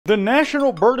the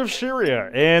national bird of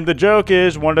Syria, and the joke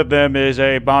is one of them is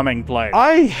a bombing plane.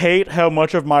 I hate how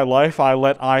much of my life I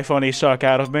let iFunny suck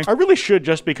out of me. I really should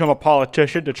just become a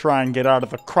politician to try and get out of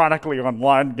the chronically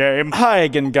online game. Hi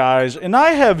again, guys, and I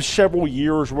have several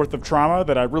years worth of trauma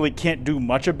that I really can't do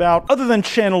much about other than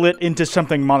channel it into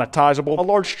something monetizable. A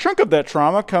large chunk of that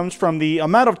trauma comes from the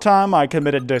amount of time I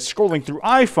committed to scrolling through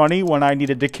iFunny when I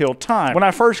needed to kill time. When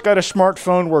I first got a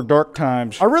smartphone were dark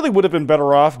times. I really would have been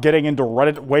better off getting into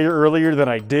Reddit way earlier than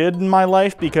I did in my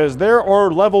life because there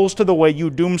are levels to the way you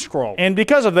doom scroll. And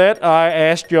because of that, I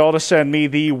asked y'all to send me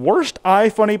the worst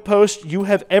iFunny post you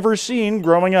have ever seen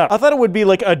growing up. I thought it would be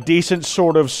like a decent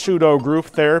sort of pseudo group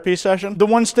therapy session. The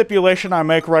one stipulation I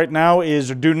make right now is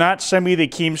do not send me the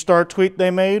Keemstar tweet they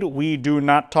made. We do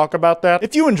not talk about that.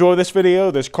 If you enjoy this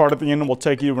video, this card at the end will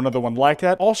take you to another one like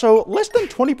that. Also, less than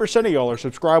 20% of y'all are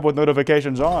subscribed with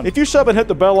notifications on. If you sub and hit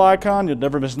the bell icon, you'll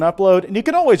never miss an upload, and you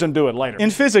can always undo it later. In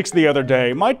physics the other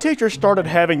day, my teacher started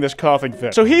having this coughing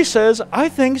fit. So he says, I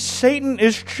think Satan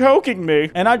is choking me.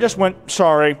 And I just went,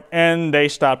 sorry, and they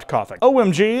stopped coughing.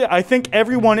 OMG, I think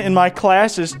everyone in my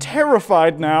class is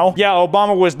terrified now. Yeah,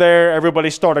 Obama was there, everybody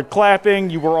started clapping,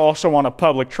 you were also on a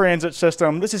public transit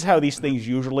system. This is how these things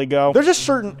usually go. There's a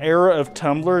certain era of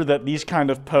Tumblr that these kind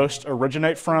of posts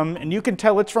originate from, and you can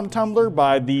tell it's from Tumblr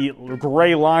by the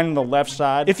gray line on the left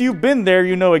side. If you've been there,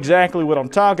 you know exactly what I'm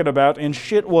talking about, and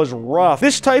shit was rough.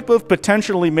 This type of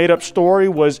potentially made-up story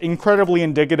was incredibly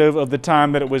indicative of the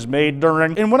time that it was made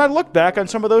during, and when I look back on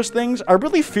some of those things, I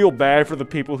really feel bad for the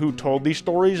people who told these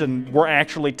stories and were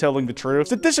actually telling the truth.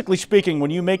 Statistically speaking,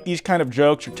 when you make these kind of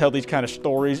jokes or tell these kind of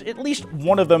stories, at least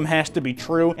one of them has to be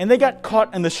true, and they got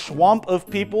caught in the swamp of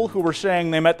people who were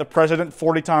saying they met the president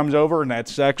 40 times over and had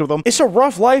sex with him. It's a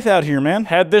rough life out here, man.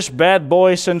 Had this bad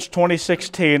boy since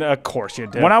 2016, of course you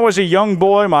did. When I was a young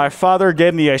boy, my father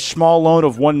gave me a small loan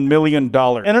of $1 million.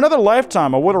 In another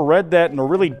lifetime, I would have read that in a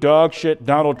really dog shit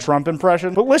Donald Trump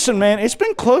impression. But listen, man, it's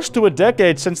been close to a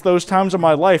decade since those times of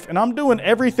my life, and I'm doing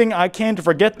everything I can to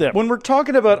forget them. When we're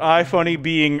talking about iFunny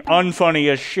being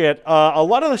unfunny as shit, a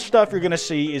lot of the stuff you're gonna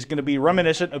see is gonna be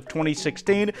reminiscent of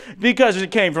 2016 because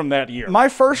it came from that year. My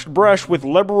first brush with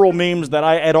liberal memes that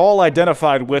I at all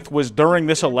identified with was during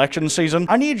this election season.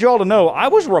 I need y'all to know, I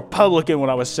was Republican when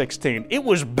I was 16. It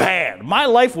was bad. My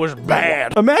life was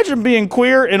bad. Imagine being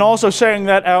queer and also saying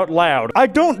that out loud. I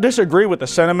don't disagree with the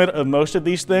sentiment of most of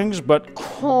these things, but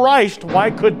Christ,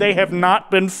 why could they have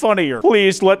not been funnier?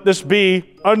 Please let this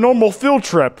be a normal field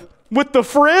trip. With the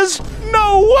frizz?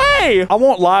 No way! I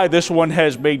won't lie, this one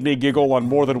has made me giggle on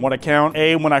more than one account.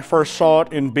 A, when I first saw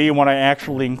it, and B, when I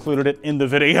actually included it in the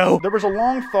video. There was a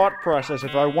long thought process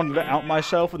if I wanted to out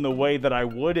myself in the way that I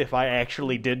would if I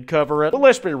actually did cover it. But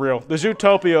let's be real, the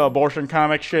Zootopia abortion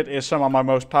comic shit is some of my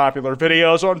most popular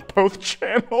videos on both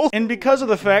channels. And because of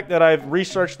the fact that I've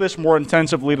researched this more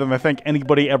intensively than I think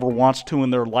anybody ever wants to in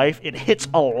their life, it hits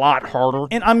a lot harder.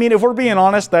 And I mean, if we're being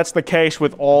honest, that's the case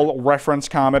with all reference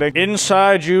comedy.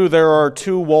 Inside you, there are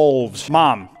two wolves.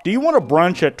 Mom, do you want a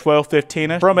brunch at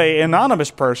 12:15? From a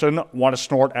anonymous person, want to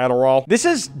snort Adderall? This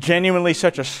is genuinely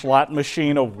such a slot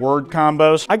machine of word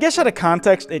combos. I guess out of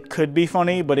context, it could be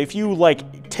funny, but if you,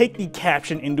 like, take the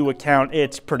caption into account,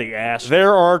 it's pretty ass.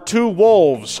 There are two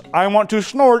wolves. I want to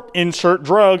snort, insert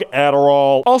drug,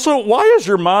 Adderall. Also, why is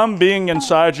your mom being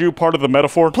inside you part of the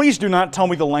metaphor? Please do not tell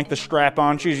me the length of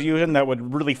strap-on she's using. That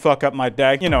would really fuck up my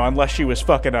day. You know, unless she was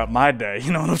fucking up my day.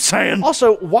 You know what I'm saying?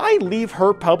 Also, why leave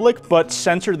her public but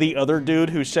censor the other dude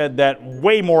who said that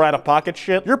way more out-of-pocket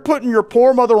shit? You're putting your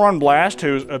poor mother on blast,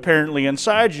 who's apparently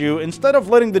inside you, instead of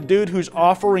letting the dude who's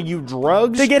offering you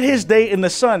drugs to get his day in the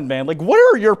sun, man. Like, what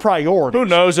are your priorities? Who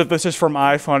knows if this is from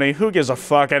iFunny? Who gives a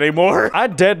fuck anymore? I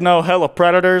dead know hella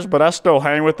predators, but I still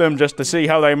hang with them just to see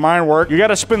how they mind work. You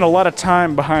gotta spend a lot of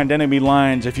time behind enemy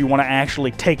lines if you want to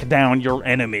actually take down your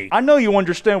enemy. I know you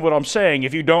understand what I'm saying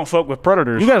if you don't fuck with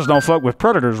predators. You guys don't fuck with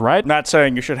predators, right? Not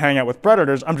saying you should hang out with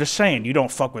predators, I'm just saying you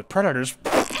don't fuck with predators.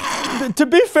 To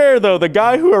be fair though, the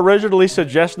guy who originally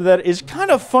suggested that is kind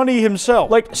of funny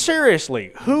himself. Like,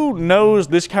 seriously, who knows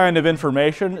this kind of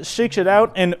information, seeks it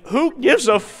out, and who gives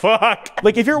a fuck?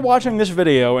 Like, if you're watching this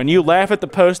video and you laugh at the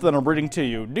post that I'm reading to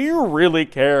you, do you really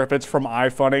care if it's from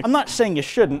iFunny? I'm not saying you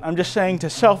shouldn't, I'm just saying to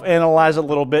self-analyze a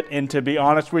little bit and to be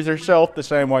honest with yourself the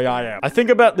same way I am. I think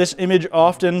about this image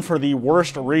often for the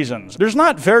worst reasons. There's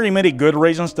not very many good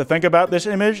reasons to think about this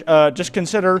image. Just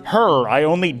consider her. I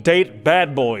only date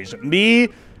bad boys. Me,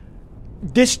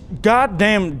 this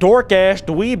goddamn dork-ass,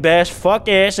 dweeb-ass,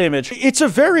 fuck-ass image. It's a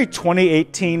very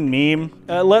 2018 meme.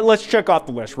 Let's check off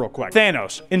the list real quick.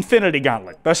 Thanos, Infinity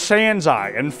Gauntlet, the Saiyan's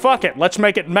Eye, and fuck it, let's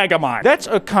make it Megamind. That's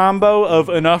a combo of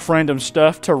enough random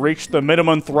stuff to reach the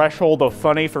minimum threshold of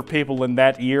funny for people in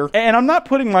that year. And I'm not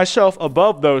putting myself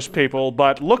above those people,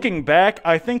 but looking back,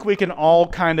 I think we can all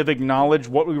kind of acknowledge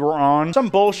what we were on. Some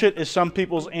bullshit is some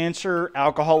people's answer,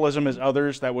 alcoholism is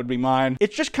others, that would be mine.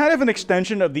 It's just kind of an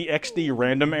extension of the XD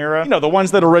random era. You know, the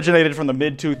ones that originated from the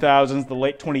mid-2000s, the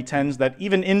late 2010s, that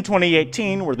even in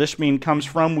 2018, where this meme comes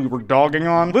from, we were dogging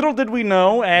on. Little did we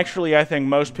know, actually I think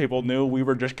most people knew, we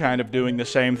were just kind of doing the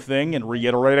same thing and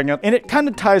reiterating it. And it kind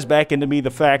of ties back into me the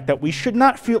fact that we should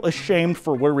not feel ashamed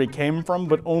for where we came from,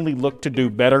 but only look to do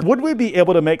better. Would we be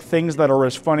able to make things that are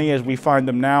as funny as we find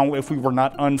them now if we were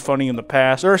not unfunny in the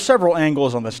past? There are several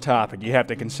angles on this topic you have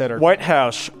to consider. White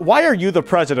House, why are you the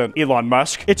president, Elon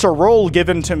Musk? It's a role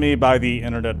given to me by the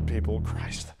internet people.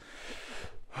 Christ.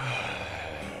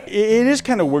 It is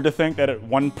kind of weird to think that at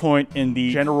one point in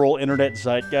the general internet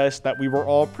zeitgeist that we were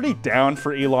all pretty down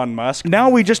for Elon Musk. Now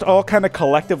we just all kind of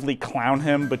collectively clown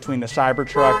him between the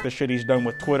Cybertruck, the shit he's done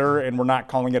with Twitter, and we're not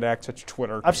calling it X, it's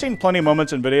Twitter. I've seen plenty of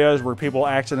moments in videos where people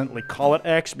accidentally call it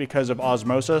X because of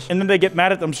osmosis, and then they get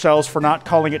mad at themselves for not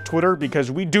calling it Twitter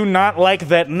because we do not like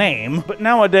that name. But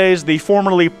nowadays, the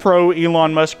formerly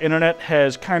pro-Elon Musk internet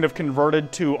has kind of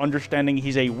converted to understanding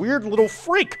he's a weird little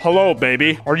freak. Hello,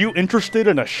 baby. Are you interested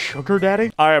in a sugar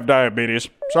daddy? I have diabetes.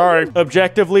 Sorry.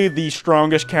 Objectively, the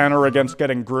strongest counter against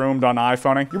getting groomed on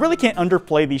iFunny. You really can't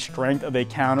underplay the strength of a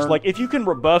counter. Like, if you can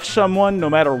rebuff someone no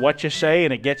matter what you say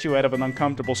and it gets you out of an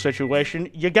uncomfortable situation,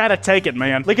 you gotta take it,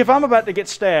 man. Like, if I'm about to get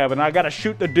stabbed and I gotta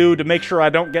shoot the dude to make sure I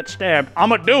don't get stabbed,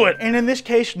 I'ma do it. And in this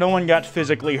case, no one got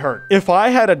physically hurt. If I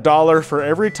had $1 for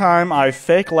every time I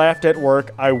fake laughed at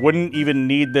work, I wouldn't even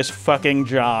need this fucking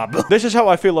job. This is how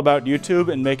I feel about YouTube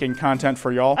and making content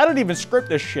for y'all. I don't even script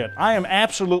this shit. I am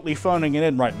absolutely phoning it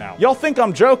in right now. Y'all think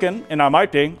I'm joking, and I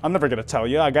might be. I'm never gonna tell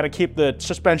you. I gotta keep the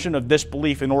suspension of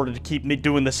disbelief in order to keep me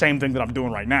doing the same thing that I'm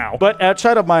doing right now. But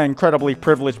outside of my incredibly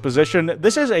privileged position,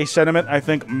 this is a sentiment I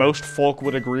think most folk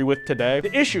would agree with today.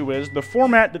 The issue is, the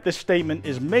format that this statement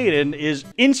is made in is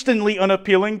instantly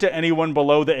unappealing to anyone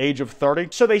below the age of 30.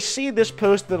 So they see this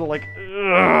post that are like,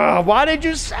 ugh, why did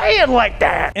you say it like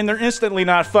that? And they're instantly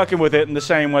not fucking with it in the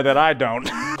same way that I don't.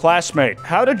 Classmate,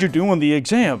 how did you do on the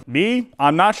exam? Me?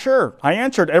 I'm not sure. I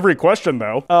answered every question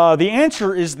though. The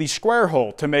answer is the square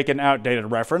hole, to make an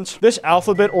outdated reference. This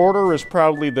alphabet order is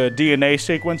probably the DNA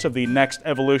sequence of the next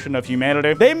evolution of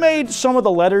humanity. They made some of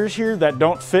the letters here that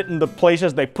don't fit in the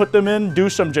places they put them in do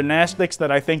some gymnastics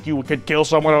that I think you could kill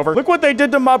someone over. Look what they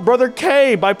did to my brother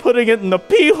K by putting it in the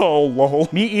pee hole, lol.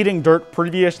 Me eating dirt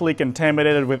previously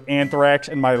contaminated with anthrax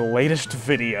in my latest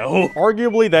video.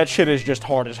 Arguably, that shit is just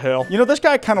hard as hell. You know, this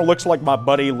guy kind of looks like my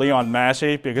buddy Leon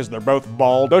Massey because they're both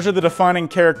bald. Those are the defining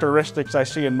characteristics I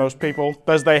see in most people.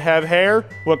 Does they have hair?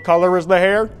 What color is the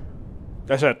hair?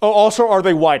 That's it. Oh, also, are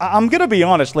they white? I'm gonna be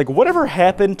honest, like, whatever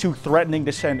happened to threatening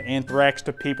to send anthrax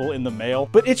to people in the mail?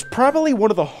 But it's probably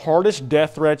one of the hardest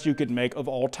death threats you could make of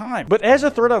all time. But as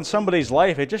a threat on somebody's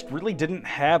life, it just really didn't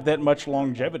have that much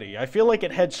longevity. I feel like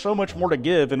it had so much more to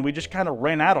give, and we just kind of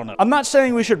ran out on it. I'm not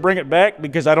saying we should bring it back,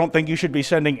 because I don't think you should be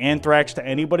sending anthrax to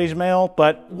anybody's mail,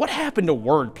 but what happened to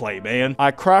wordplay, man?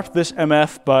 I cropped this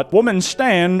MF, but woman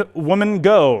stand, woman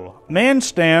go. Man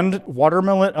stand,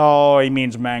 watermelon, oh, he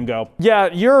means mango. Yeah,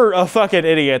 you're a fucking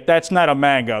idiot. That's not a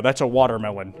mango, that's a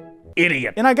watermelon.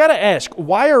 Idiot. And I gotta ask,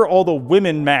 why are all the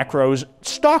women macros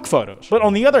stock photos? But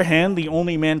on the other hand, the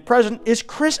only man present is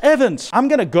Chris Evans. I'm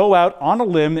gonna go out on a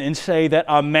limb and say that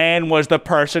a man was the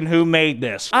person who made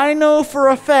this. I know for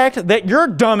a fact that your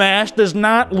dumbass does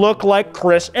not look like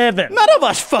Chris Evans. None of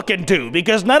us fucking do,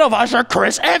 because none of us are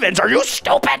Chris Evans. Are you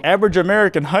stupid? Average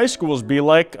American high schools be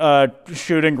like,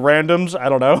 shooting randoms. I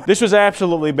don't know. This was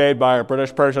absolutely made by a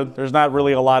British person. There's not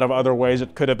really a lot of other ways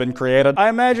it could have been created. I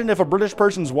imagine if a British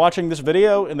person's watching this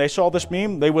video and they saw this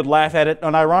meme, they would laugh at it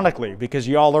unironically because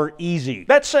y'all are easy.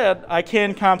 That said, I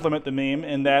can compliment the meme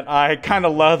in that I kind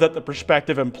of love that the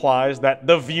perspective implies that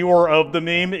the viewer of the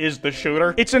meme is the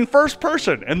shooter. It's in first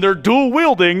person and they're dual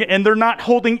wielding and they're not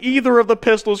holding either of the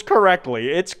pistols correctly.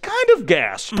 It's kind of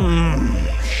gas.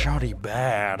 Shoddy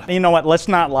bad. You know what? Let's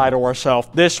not lie to ourselves.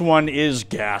 This one is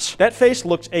gas. That face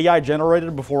looks AI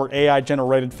generated before AI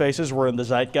generated faces were in the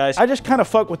zeitgeist. I just kind of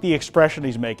fuck with the expression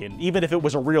he's making, even if it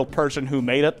was a real person who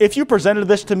made it. If you presented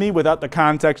this to me without the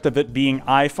context of it being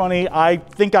iFunny, I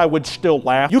think I would still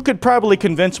laugh. You could probably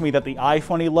convince me that the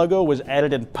iFunny logo was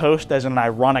added in post as an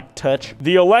ironic touch.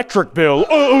 The electric bill.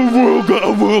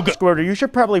 Squirter, you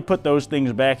should probably put those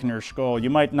things back in your skull. You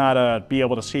might not be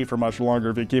able to see for much longer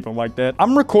if you keep them like that.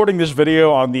 I'm recording this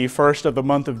video on the 1st of the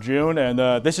month of June,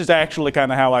 and this is actually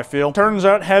kind of how I feel. Turns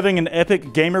out having an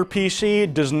epic gamer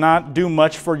PC does not do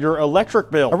much for your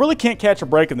electric bill. I really can't catch a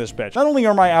break in this bitch. Not only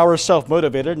are my hours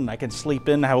self-motivated and I can sleep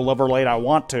in however late I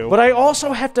want to, but I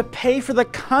also have to pay for the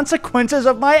consequences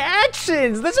of my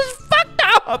actions. This is fucked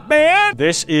up, man.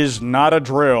 This is not a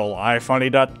drill,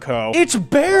 iFunny.co. It's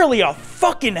barely a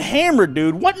fucking hammer,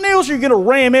 dude. What nails are you gonna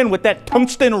ram in with that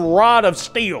tungsten rod of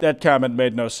steel? That comment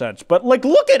made no sense, but like,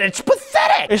 look at it, it's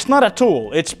pathetic. It's not a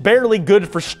tool. It's barely good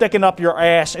for sticking up your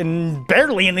ass and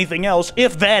barely anything else,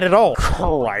 if that at all.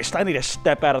 Christ, I need to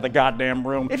step out of the goddamn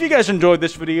room. If you guys enjoyed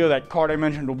this video, that card I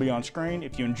mentioned will be on screen.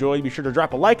 If you enjoyed, be sure to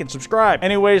drop a like and subscribe.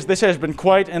 Anyways, this has been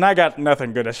Kwite, and I got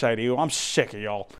nothing good to say to you. I'm sick of y'all.